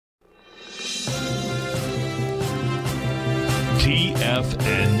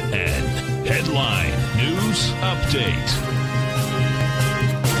TFNN. Headline News Update.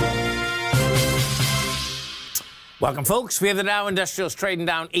 Welcome, folks. We have the Dow Industrials trading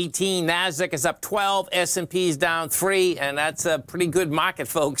down 18. NASDAQ is up 12. S&P is down 3. And that's a pretty good market,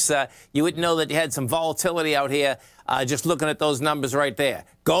 folks. You wouldn't know that you had some volatility out here just looking at those numbers right there.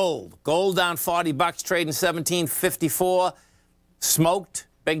 Gold down 40 bucks, trading 17.54. Smoked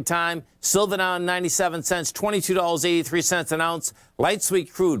big time. Silver down 97 cents, $22.83 an ounce. Light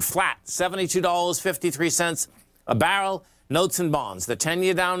sweet crude flat, $72.53 a barrel. Notes and bonds. The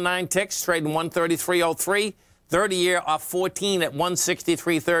 10-year down 9 ticks, trading 133.03. 30-year off 14 at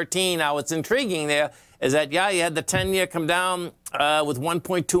 163.13. Now, what's intriguing there is that, yeah, you had the 10-year come down with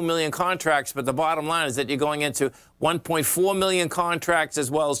 1.2 million contracts, but the bottom line is that you're going into 1.4 million contracts as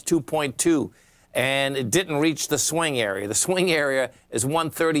well as 2.2, and it didn't reach the swing area. The swing area is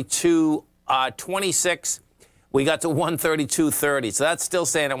 132.26. We got to 132.30, so that's still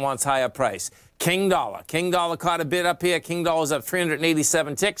saying it wants higher price. King dollar caught a bid up here. King dollar's up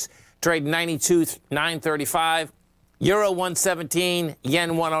 387 ticks. Trade 92.935, Euro 117,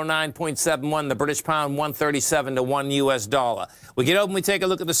 Yen 109.71, the British pound 137 to 1 US dollar. We get open, we take a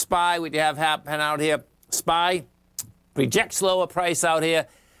look at the SPY. What you have happen out here? SPY rejects lower price out here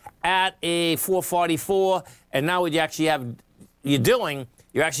at a 444, and now what you actually have, you're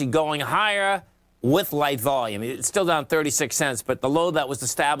actually going higher with light volume. It's still down 36 cents, but the low that was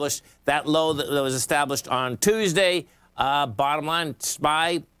established, that low that was established on Tuesday, bottom line,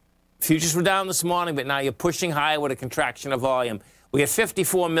 SPY. Futures were down this morning, but now you're pushing higher with a contraction of volume. We have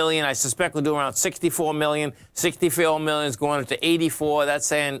 54 million. I suspect we'll do around 64 million. 64 million is going up to 84. That's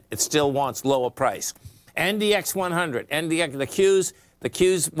saying it still wants lower price. NDX 100. NDX, the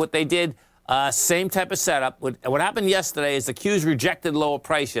Qs, what they did, same type of setup. What happened yesterday is the Qs rejected lower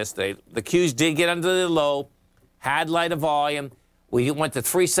price yesterday. The Qs did get under the low, had lighter volume. We went to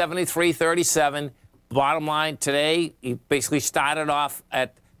 373.37. Bottom line, today, you basically started off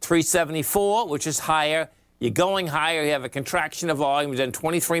at 374, which is higher. You're going higher. You have a contraction of volume. You've done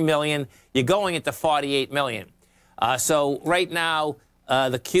 23 million. You're going into 48 million. So right now,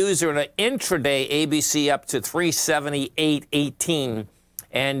 the Qs are in an intraday ABC up to 378.18.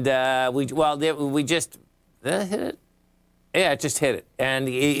 And we just hit it. Yeah, it just hit it. And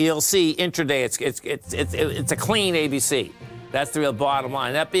you'll see intraday, it's a clean ABC. That's the real bottom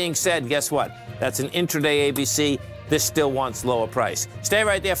line. That being said, guess what? That's an intraday ABC. This still wants lower price. Stay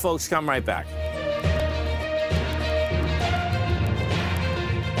right there, folks. Come right back.